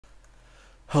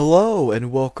Hello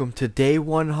and welcome to day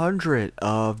 100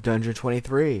 of Dungeon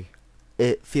 23.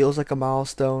 It feels like a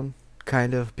milestone,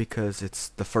 kind of, because it's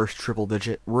the first triple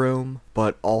digit room,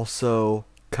 but also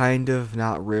kind of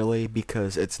not really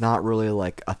because it's not really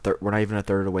like we're not even a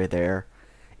third of the way there.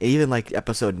 Even like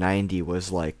episode 90 was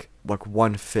like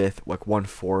 1/5, like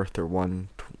 1/4 or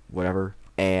whatever,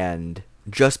 and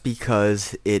just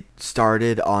because it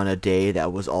started on a day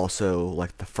that was also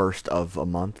like the first of a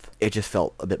month, it just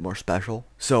felt a bit more special.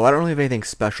 So I don't really have anything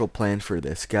special planned for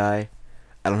this guy.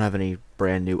 I don't have any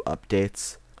brand new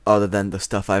updates other than the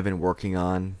stuff I've been working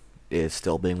on is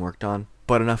still being worked on.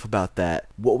 But enough about that.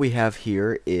 What we have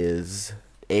here is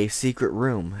a secret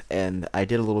room, and I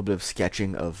did a little bit of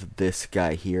sketching of this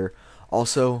guy here.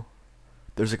 Also,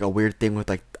 there's like a weird thing with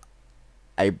like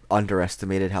I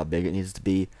underestimated how big it needs to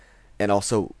be, and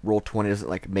also Roll20 doesn't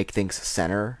like make things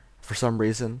center for some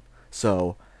reason.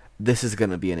 So this is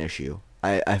gonna be an issue.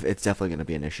 It's definitely gonna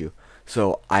be an issue.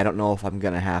 So I don't know if I'm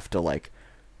gonna have to like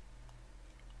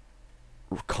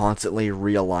constantly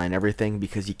realign everything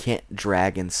because you can't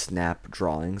drag and snap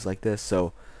drawings like this.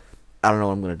 So I don't know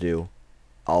what I'm gonna do.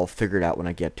 I'll figure it out when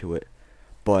I get to it.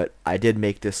 But I did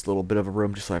make this little bit of a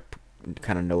room just so I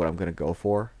kind of know what I'm gonna go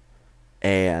for.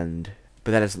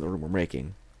 But that isn't the room we're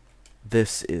making.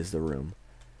 This is the room.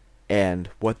 And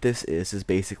what this is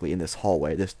basically in this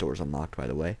hallway. This door's unlocked, by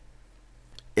the way.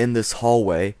 In this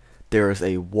hallway, there is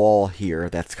a wall here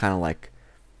that's kind of like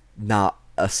not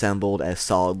assembled as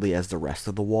solidly as the rest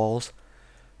of the walls.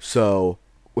 So,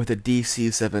 with a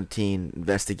DC 17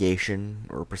 investigation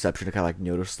or perception to kind of like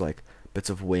notice like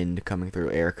bits of wind coming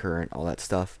through, air current, all that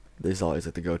stuff, this is always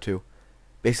like the go-to.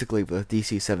 Basically, with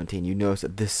DC 17, you notice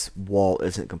that this wall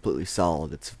isn't completely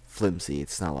solid. It's flimsy.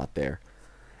 It's not a lot there.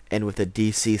 And with a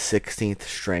DC 16th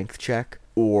strength check,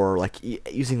 or like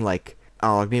using like, I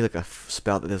don't know, maybe like a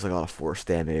spell that does like a lot of force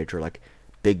damage, or like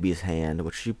Bigby's Hand,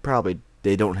 which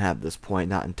they don't have at this point,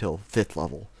 not until 5th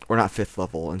level. Or not 5th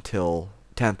level, until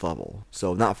 10th level.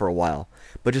 So not for a while.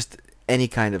 But just any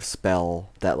kind of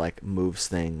spell that like moves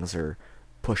things or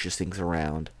pushes things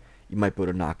around, you might be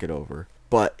able to knock it over.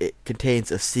 But it contains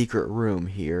a secret room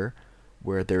here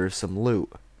where there's some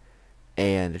loot.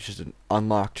 And it's just an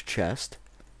unlocked chest.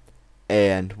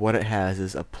 And what it has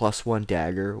is a +1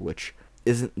 dagger, which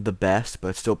isn't the best, but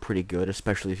it's still pretty good,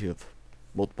 especially if you have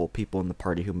multiple people in the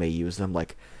party who may use them.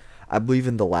 Like, I believe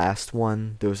in the last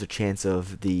one, there was a chance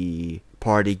of the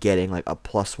party getting like a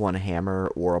 +1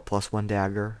 hammer or a +1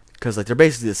 dagger. Because like they're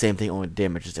basically the same thing, only the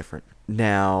damage is different.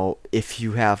 Now, if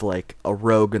you have like a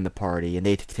rogue in the party and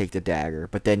they take the dagger,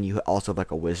 but then you also have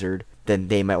like a wizard, then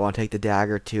they might want to take the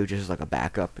dagger too, just as like a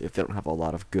backup if they don't have a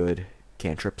lot of good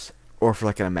cantrips. Or for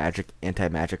like a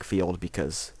anti-magic field,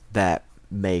 because that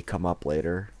may come up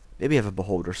later. Maybe you have a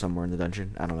beholder somewhere in the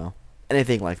dungeon, I don't know.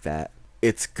 Anything like that.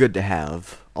 It's good to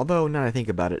have. Although, now that I think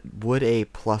about it, would a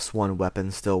 +1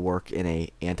 weapon still work in a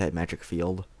anti-magic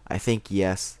field? I think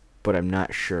yes, but I'm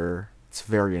not sure. It's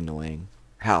very annoying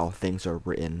how things are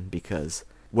written, because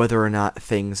whether or not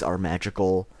things are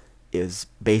magical is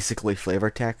basically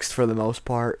flavor text for the most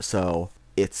part, so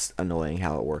it's annoying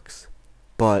how it works.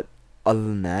 But other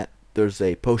than that, there's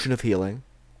a potion of healing,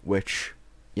 which,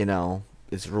 you know,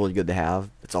 is really good to have.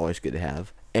 It's always good to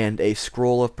have. And a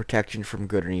scroll of protection from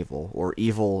good and evil, or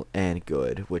evil and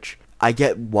good, which I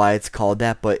get why it's called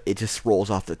that, but it just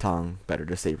rolls off the tongue better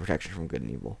to say protection from good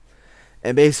and evil.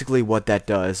 And basically what that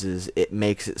does is it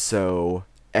makes it so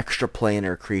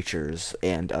extraplanar creatures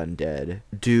and undead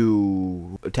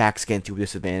do attacks against you with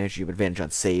disadvantage. You have advantage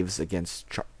on saves against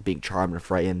being charmed and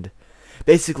frightened.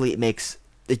 Basically,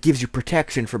 it gives you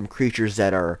protection from creatures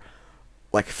that are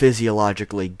like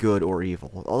physiologically good or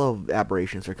evil. Although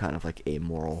aberrations are kind of like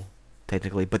amoral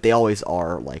technically, but they always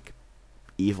are like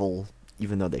evil,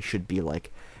 even though they should be like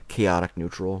chaotic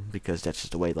neutral, because that's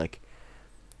just the way like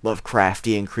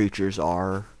Lovecraftian creatures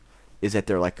are, is that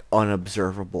they're like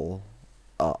unobservable,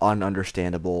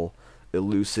 ununderstandable,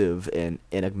 elusive, and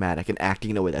enigmatic, and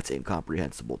acting in a way that's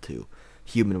incomprehensible to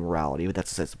human morality, but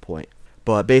that's the point.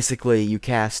 But basically, you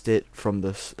cast it from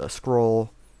the scroll.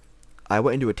 I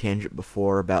went into a tangent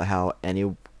before about how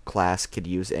any class could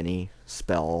use any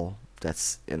spell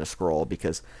that's in a scroll,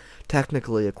 because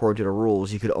technically, according to the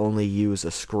rules, you could only use a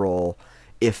scroll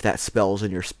if that spell's in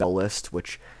your spell list,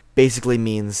 which basically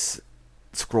means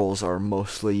scrolls are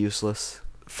mostly useless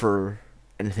for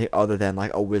anything other than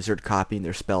like a wizard copying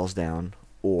their spells down,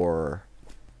 or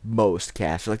most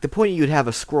casters. Like the point you'd have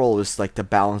a scroll is like to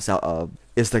balance out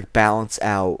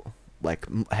like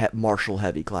martial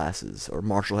heavy classes or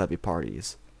martial heavy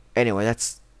parties. Anyway,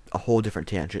 that's a whole different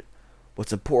tangent.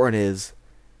 What's important is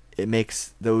it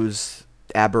makes those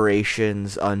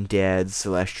aberrations, undead,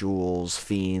 celestials,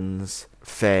 fiends,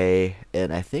 fae,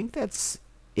 and I think that's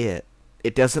it.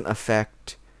 It doesn't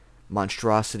affect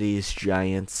monstrosities,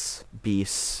 giants,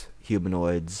 beasts,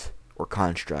 humanoids, or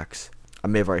constructs. I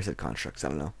may have already said constructs, I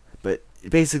don't know. But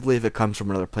basically, if it comes from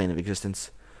another plane of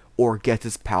existence, or gets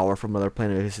its power from another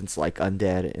plane of existence, like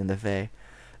undead in the fae,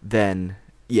 then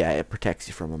yeah, it protects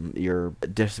you from them. You're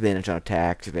disadvantage on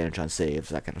attacks, advantage on saves,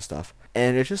 that kind of stuff.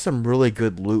 And it's just some really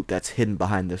good loot that's hidden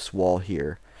behind this wall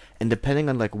here. And depending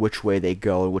on like which way they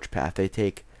go and which path they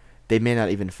take, they may not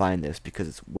even find this because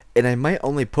it's. And I might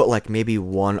only put like maybe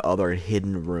one other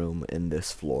hidden room in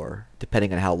this floor,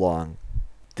 depending on how long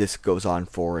this goes on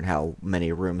for and how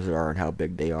many rooms there are and how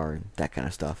big they are and that kind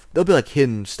of stuff. There'll be like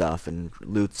hidden stuff and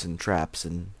loots and traps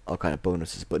and all kind of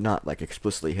bonuses, but not like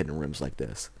explicitly hidden rooms like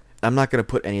this. I'm not going to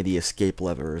put any of the escape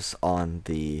levers on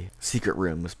the secret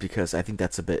rooms because I think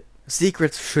that's a bit.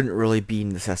 Secrets shouldn't really be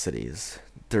necessities.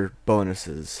 They're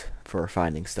bonuses for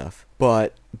finding stuff.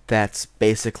 But that's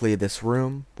basically this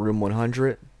room, room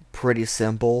 100. Pretty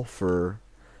simple for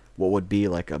what would be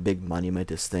like a big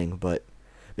monumentous thing, but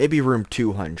maybe room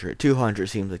 200. 200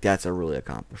 seems like that's a really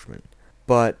accomplishment.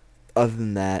 But other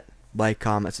than that, like,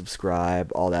 comment,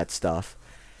 subscribe, all that stuff.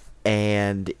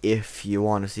 And if you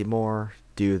want to see more,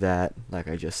 do that, like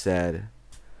I just said.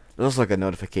 There's like a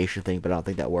notification thing, but I don't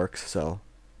think that works, so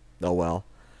oh well.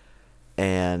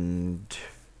 And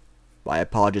I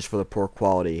apologize for the poor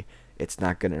quality. It's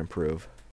not going to improve.